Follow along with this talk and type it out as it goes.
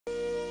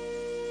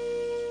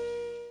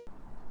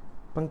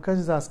Pankaj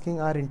is asking,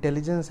 are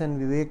intelligence and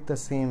Vivek the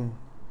same?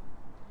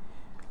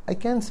 I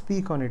can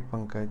speak on it,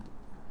 Pankaj.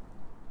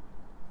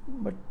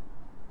 But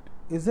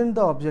isn't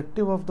the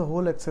objective of the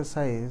whole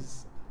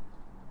exercise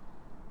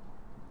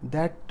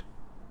that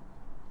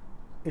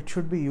it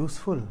should be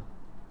useful?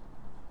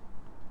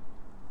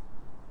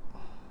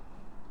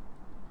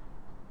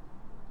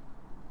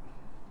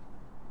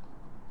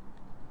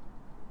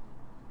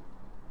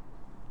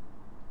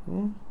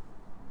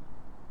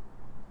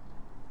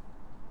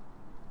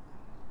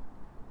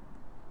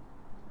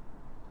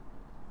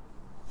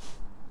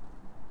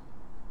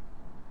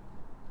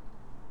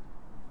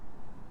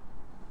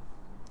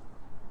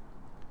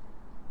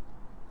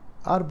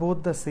 Are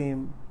both the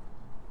same?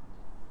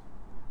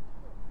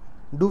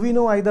 Do we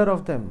know either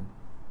of them?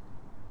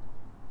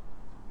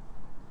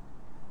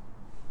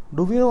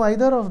 Do we know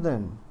either of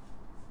them?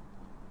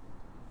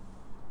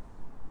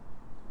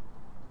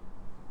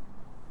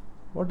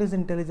 What is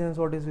intelligence?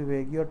 What is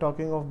Vivek? You are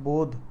talking of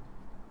Bodh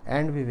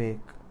and Vivek.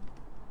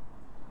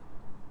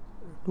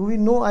 Do we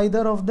know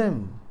either of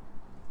them?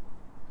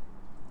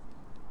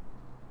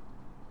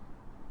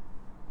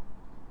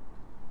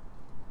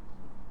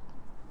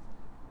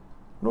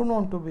 Don't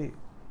want to be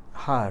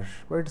harsh,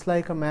 but it's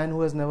like a man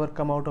who has never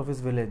come out of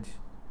his village.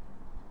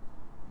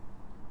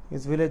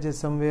 His village is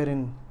somewhere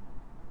in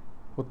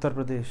Uttar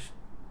Pradesh,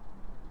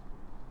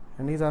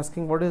 and he's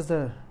asking, what is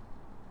the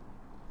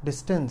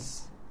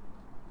distance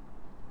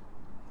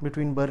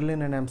between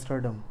Berlin and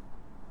Amsterdam?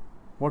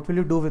 What will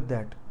you do with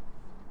that?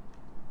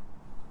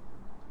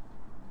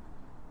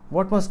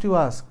 What must you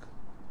ask?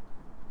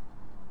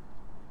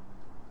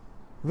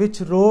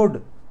 Which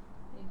road,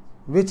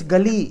 which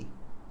gully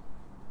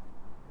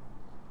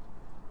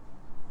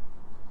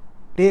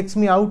takes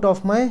me out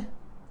of my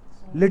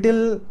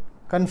little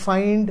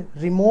confined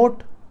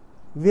remote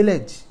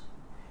village?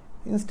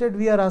 Instead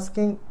we are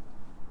asking,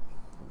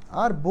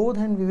 are Bodh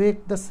and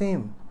Vivek the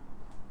same?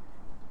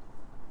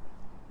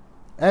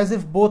 As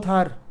if both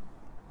are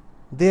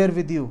there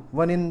with you,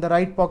 one in the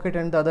right pocket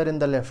and the other in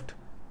the left.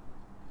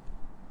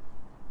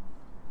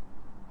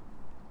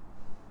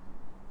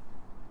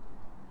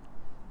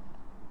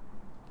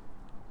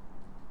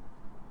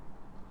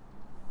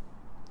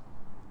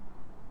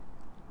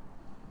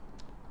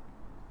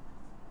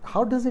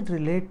 How does it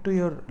relate to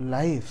your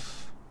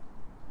life?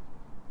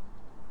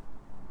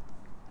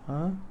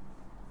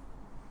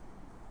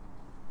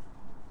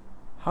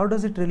 How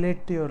does it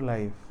relate to your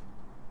life?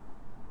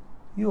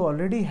 You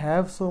already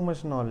have so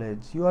much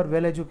knowledge. You are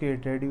well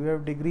educated. You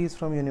have degrees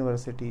from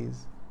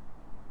universities.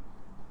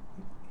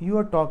 You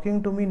are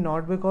talking to me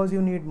not because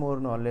you need more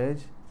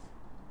knowledge,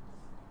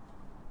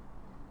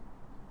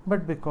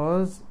 but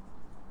because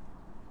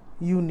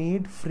you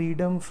need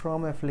freedom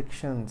from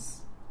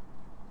afflictions.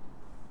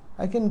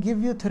 I can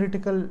give you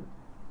theoretical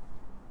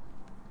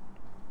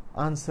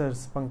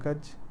answers,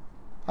 Pankaj.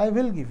 I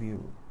will give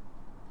you.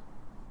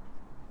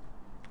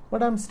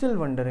 But I'm still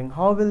wondering,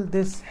 how will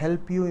this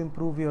help you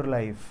improve your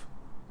life?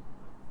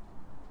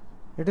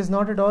 It is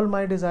not at all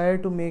my desire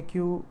to make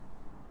you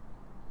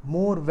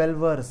more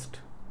well-versed.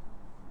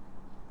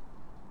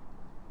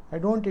 I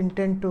don't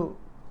intend to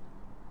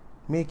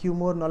make you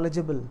more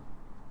knowledgeable.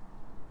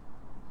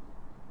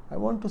 I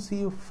want to see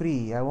you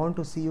free. I want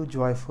to see you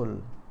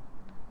joyful.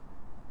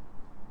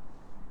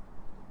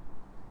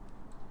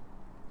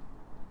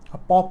 A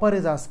pauper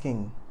is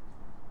asking,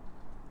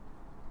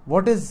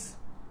 what is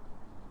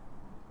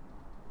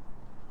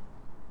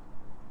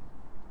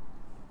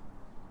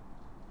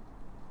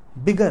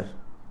bigger?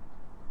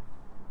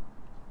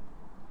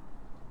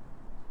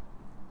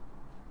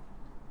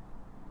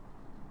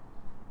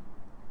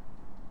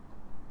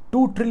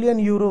 €2 trillion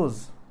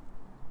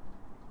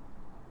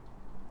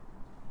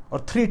or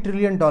 $3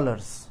 trillion?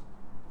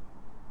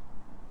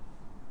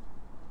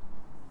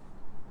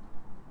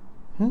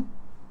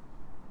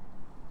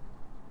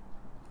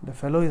 The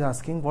fellow is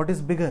asking, what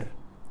is bigger?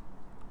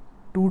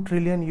 €2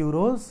 trillion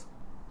or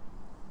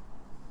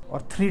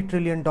 $3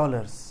 trillion?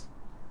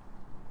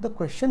 The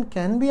question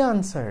can be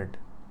answered.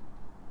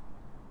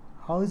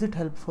 How is it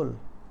helpful?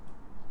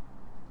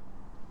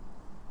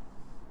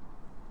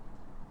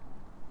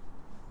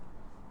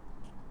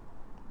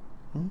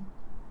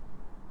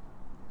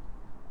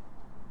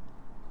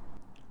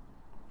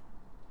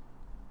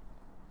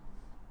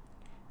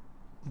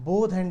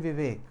 Bodh and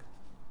Vivek.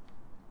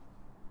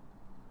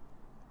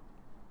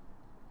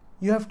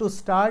 You have to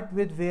start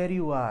with where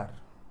you are.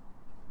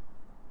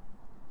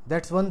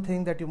 That's one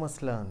thing that you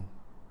must learn.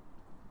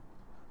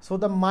 So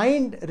the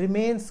mind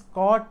remains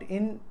caught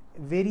in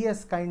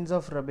various kinds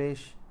of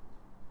rubbish,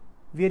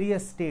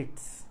 various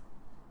states.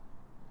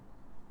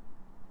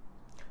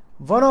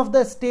 One of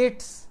the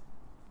states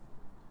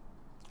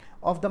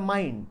of the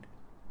mind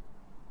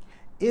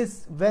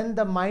is when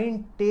the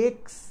mind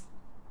takes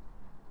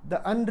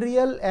the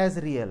unreal as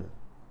real,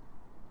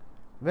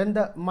 when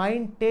the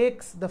mind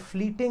takes the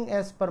fleeting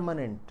as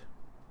permanent,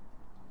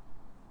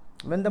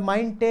 when the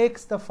mind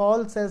takes the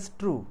false as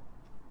true,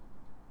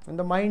 when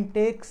the mind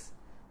takes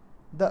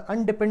the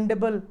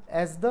undependable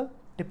as the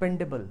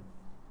dependable.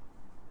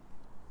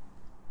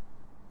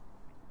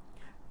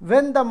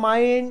 When the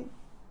mind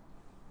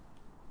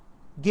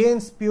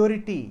gains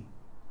purity,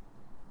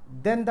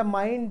 then the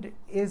mind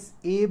is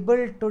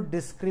able to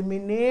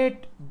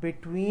discriminate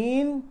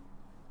between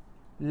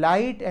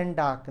light and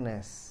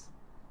darkness,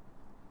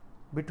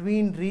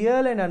 between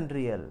real and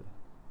unreal,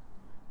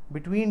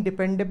 between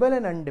dependable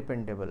and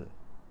undependable.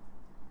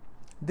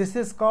 This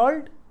is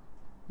called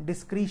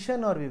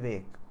discretion or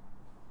Vivek.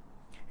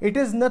 It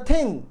is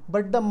nothing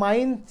but the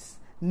mind's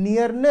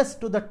nearness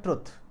to the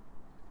truth.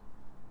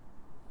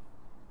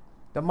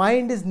 The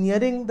mind is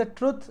nearing the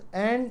truth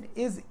and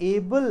is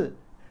able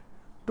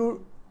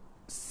to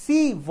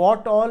see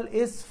what all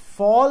is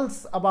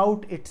false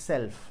about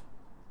itself.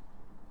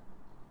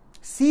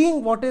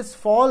 Seeing what is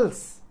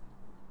false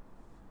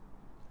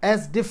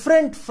as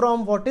different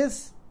from what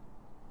is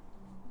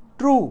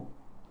true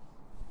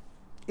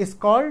is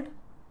called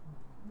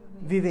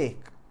Vivek.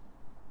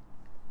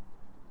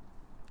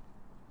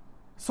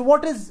 So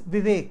what is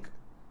Vivek?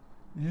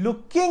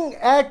 Looking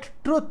at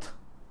truth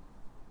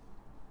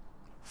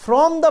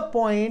from the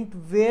point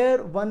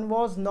where one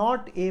was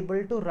not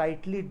able to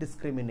rightly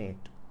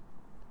discriminate.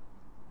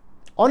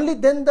 Only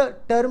then the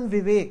term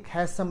Vivek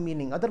has some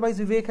meaning. Otherwise,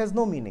 Vivek has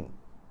no meaning.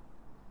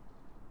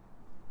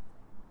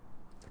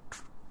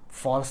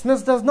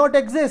 Falseness does not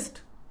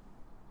exist,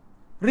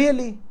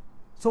 really.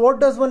 So what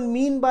does one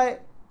mean by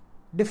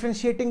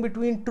differentiating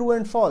between true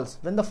and false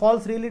when the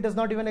false really does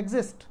not even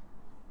exist?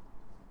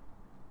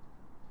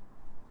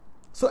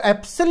 So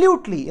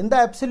absolutely, in the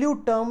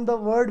absolute term, the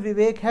word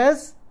Vivek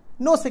has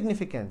no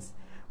significance.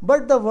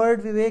 But the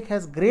word Vivek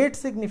has great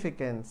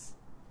significance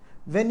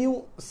when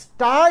you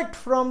start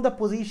from the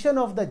position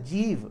of the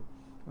Jeev,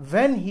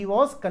 when he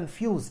was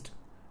confused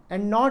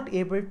and not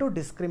able to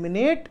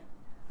discriminate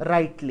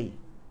rightly.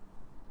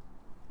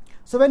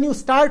 So when you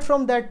start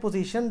from that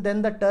position,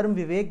 then the term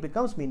Vivek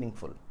becomes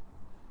meaningful.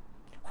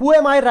 Who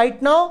am I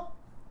right now?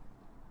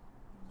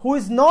 Who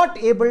is not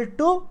able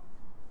to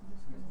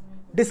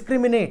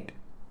discriminate.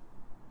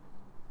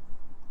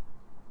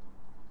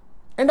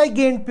 And I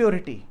gained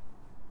purity.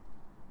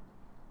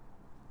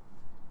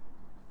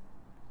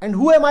 And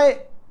who am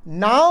I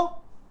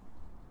now?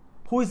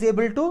 Who is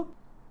able to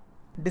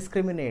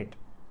discriminate.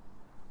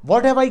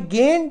 What have I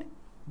gained?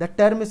 The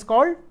term is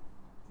called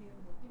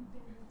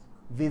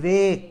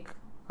Vivek.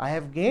 I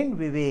have gained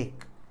Vivek.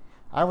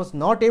 I was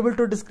not able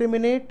to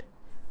discriminate.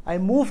 I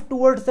moved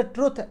towards the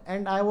truth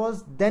and I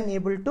was then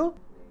able to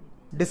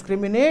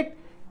discriminate.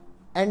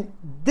 And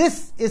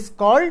this is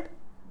called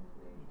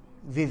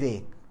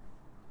Vivek.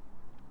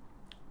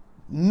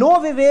 No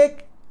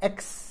Vivek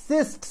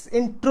exists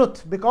in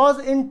truth, because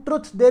in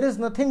truth there is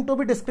nothing to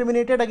be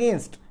discriminated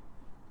against.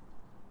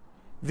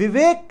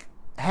 Vivek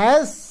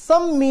has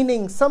some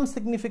meaning, some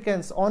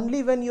significance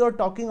only when you are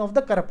talking of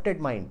the corrupted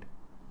mind.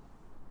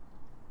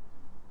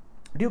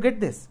 Do you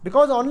get this?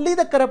 Because only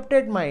the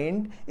corrupted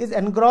mind is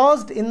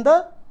engrossed in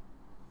the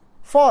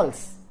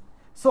false.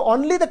 So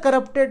only the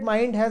corrupted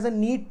mind has a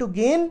need to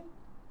gain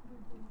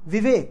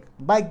Vivek.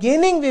 By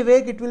gaining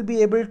Vivek, it will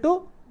be able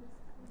to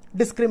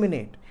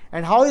discriminate.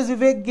 And how is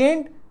Vivek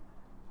gained?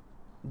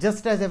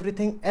 Just as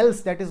everything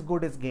else that is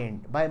good is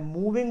gained. By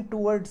moving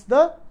towards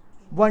the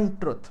one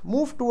truth.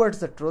 Move towards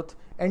the truth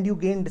and you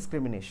gain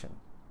discrimination.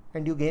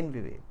 And you gain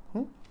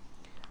Vivek.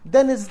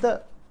 Then is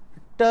the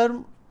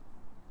term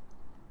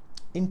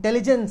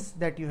intelligence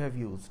that you have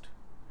used.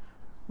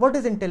 What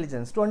is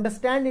intelligence? To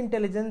understand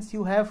intelligence,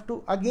 you have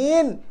to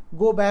again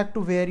go back to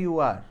where you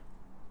are.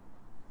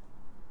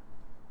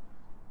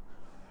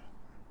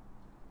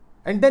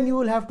 And then you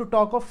will have to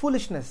talk of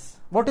foolishness.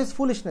 What is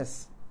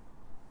foolishness?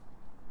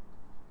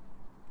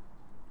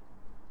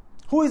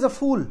 Who is a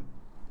fool?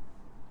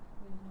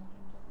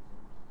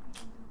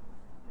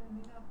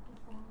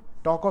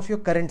 Talk of your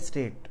current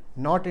state,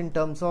 not in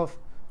terms of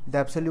the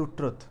absolute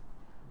truth.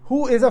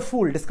 Who is a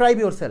fool? Describe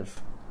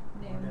yourself.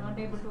 They are not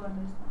able to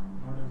understand.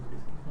 Not able to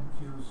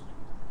confused.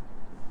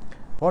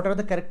 What are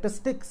the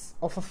characteristics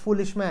of a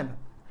foolish man?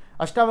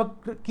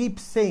 Ashtavakra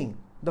keeps saying,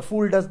 the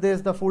fool does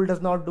this, the fool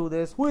does not do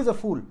this. Who is a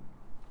fool? Who's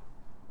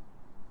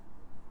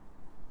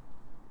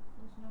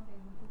not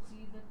able to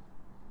see the truth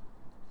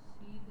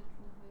basically.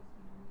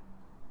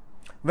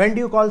 When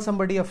do you call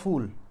somebody a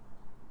fool?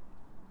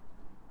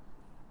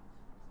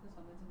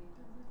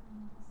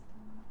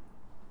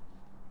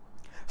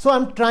 So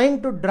I'm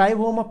trying to drive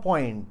home a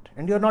point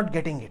and you're not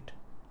getting it.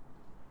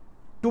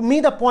 To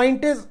me, the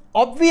point is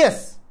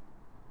obvious.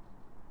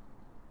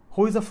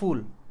 Who is a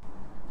fool?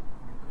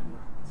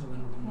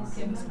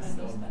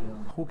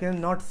 Who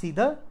cannot see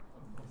the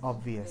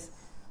obvious.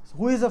 So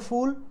who is a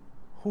fool?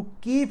 Who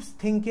keeps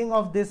thinking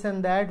of this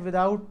and that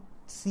without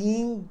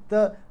seeing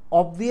the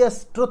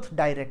obvious truth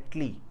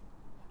directly.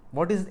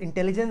 What is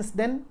intelligence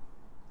then?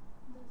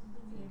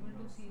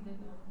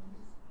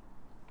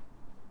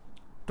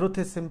 Truth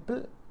is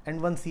simple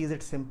and one sees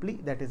it simply.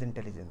 That is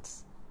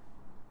intelligence.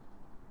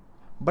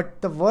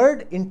 But the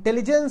word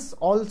intelligence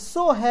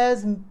also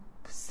has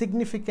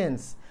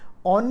significance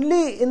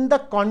only in the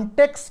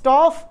context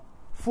of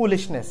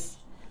foolishness.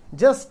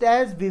 Just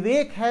as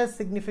Vivek has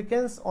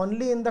significance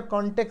only in the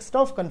context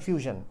of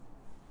confusion.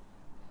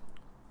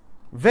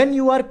 When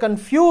you are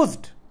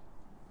confused,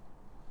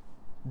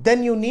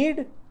 then you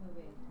need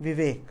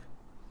Vivek.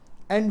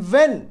 And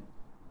when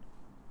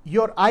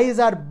your eyes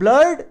are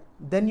blurred,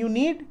 then you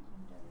need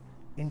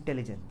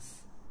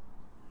intelligence.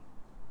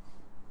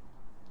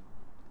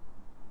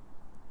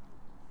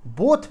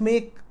 Both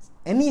make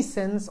any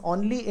sense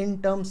only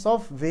in terms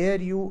of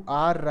where you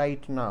are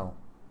right now.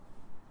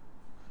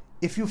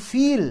 If you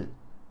feel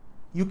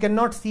you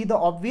cannot see the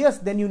obvious,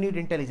 then you need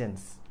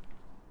intelligence.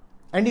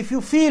 And if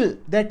you feel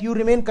that you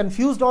remain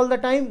confused all the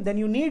time, then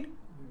you need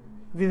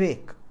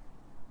Vivek.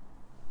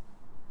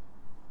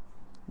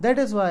 That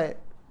is why,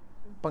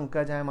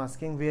 Pankaj, I am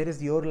asking, where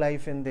is your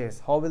life in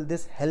this? How will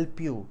this help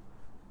you?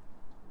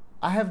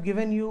 I have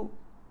given you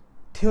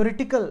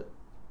theoretical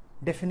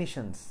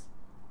definitions.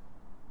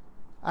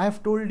 I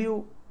have told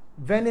you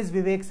when is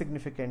Vivek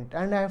significant,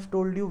 and I have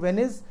told you when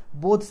is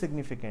both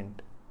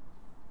significant.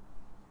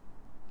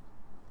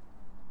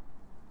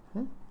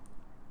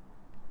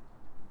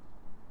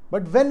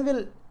 But when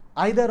will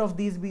either of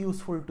these be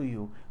useful to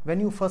you?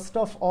 When you first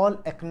of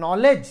all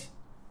acknowledge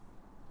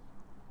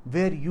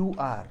where you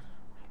are.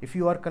 If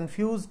you are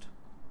confused,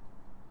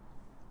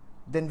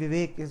 then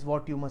Vivek is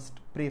what you must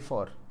pray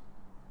for.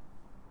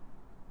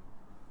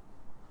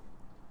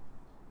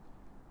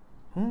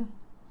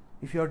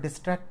 If you are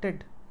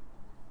distracted,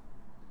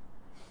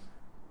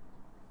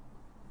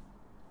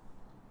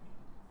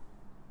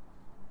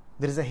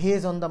 there is a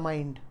haze on the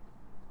mind,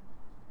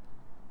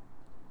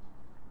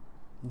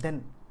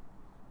 then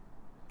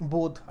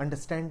both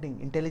understanding,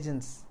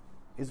 intelligence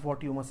is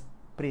what you must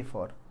pray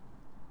for.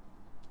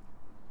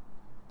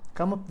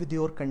 Come up with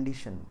your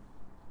condition.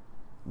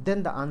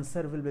 Then the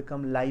answer will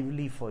become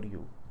lively for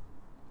you.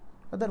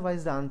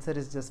 Otherwise, the answer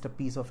is just a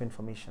piece of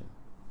information.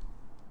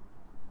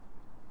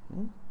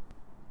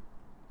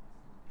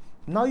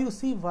 Now you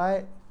see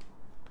why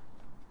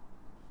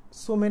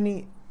so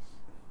many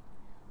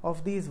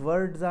of these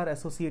words are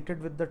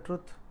associated with the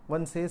truth.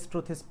 One says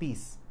truth is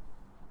peace.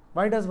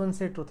 Why does one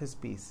say truth is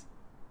peace?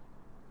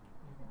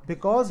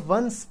 Because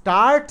one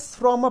starts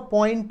from a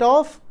point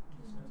of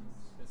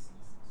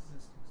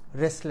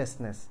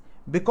restlessness.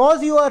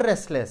 Because you are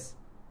restless,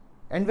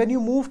 and when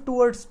you move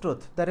towards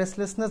truth, the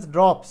restlessness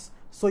drops.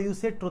 So you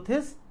say truth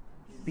is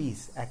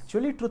peace.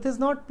 Actually, truth is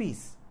not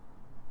peace.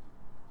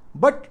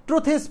 But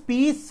truth is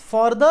peace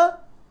for the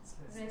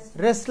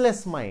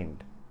restless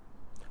mind.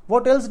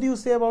 What else do you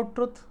say about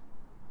truth?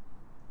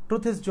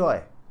 Truth is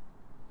joy.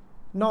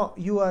 Now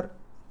you are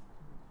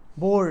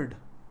bored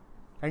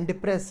and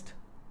depressed.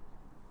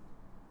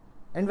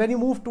 And when you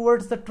move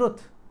towards the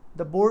truth,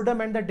 the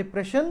boredom and the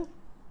depression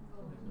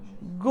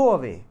go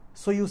away.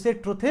 So you say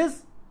truth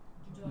is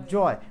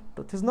joy.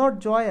 Truth is not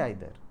joy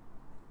either.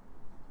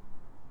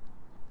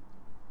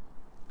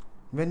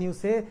 When you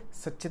say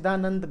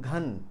Satchidanand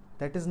Ghan,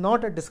 that is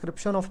not a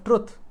description of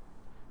truth.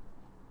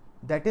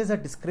 That is a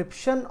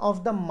description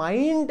of the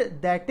mind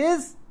that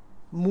is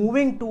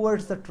moving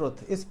towards the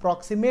truth, is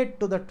proximate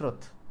to the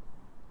truth.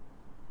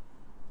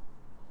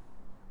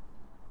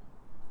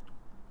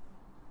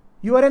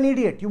 You are an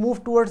idiot, you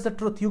move towards the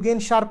truth, you gain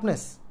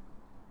sharpness.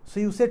 So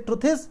you say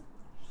truth is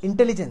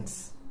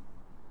intelligence.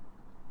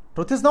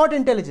 Truth is not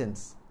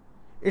intelligence.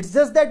 It's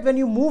just that when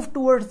you move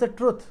towards the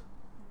truth,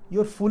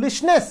 your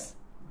foolishness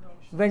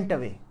went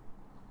away.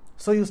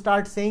 So you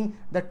start saying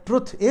that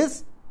truth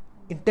is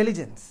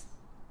intelligence.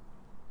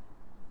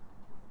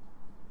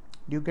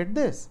 Do you get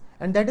this?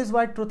 And that is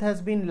why truth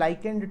has been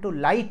likened to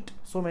light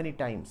so many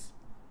times.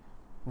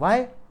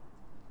 Why?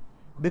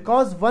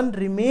 Because one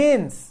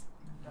remains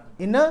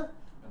in a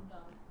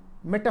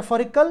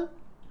metaphorical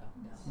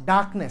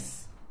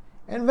darkness.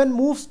 And when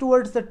moves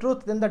towards the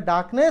truth, then the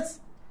darkness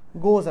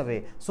goes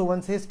away. So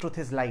one says truth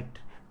is light.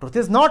 Truth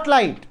is not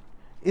light.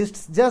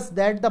 It's just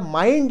that the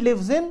mind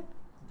lives in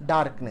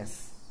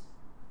darkness.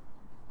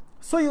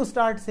 So you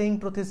start saying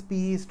truth is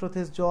peace, truth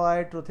is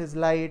joy, truth is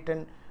light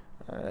and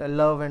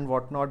love and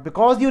whatnot,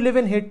 because you live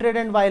in hatred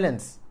and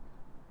violence.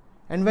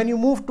 And when you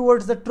move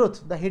towards the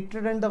truth, the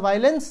hatred and the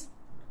violence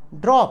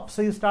drop.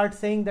 So you start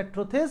saying that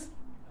truth is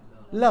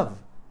love.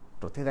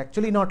 Truth is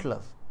actually not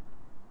love.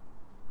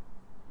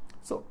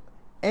 So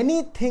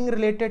anything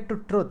related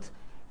to truth,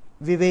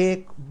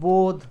 Vivek,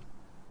 Bodh,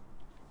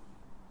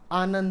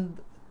 Anand,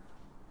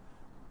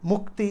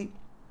 Mukti,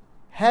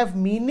 have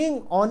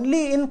meaning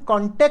only in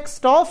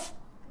context of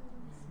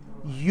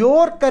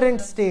your current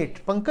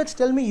state. Pankaj,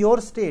 tell me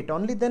your state,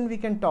 only then we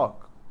can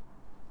talk.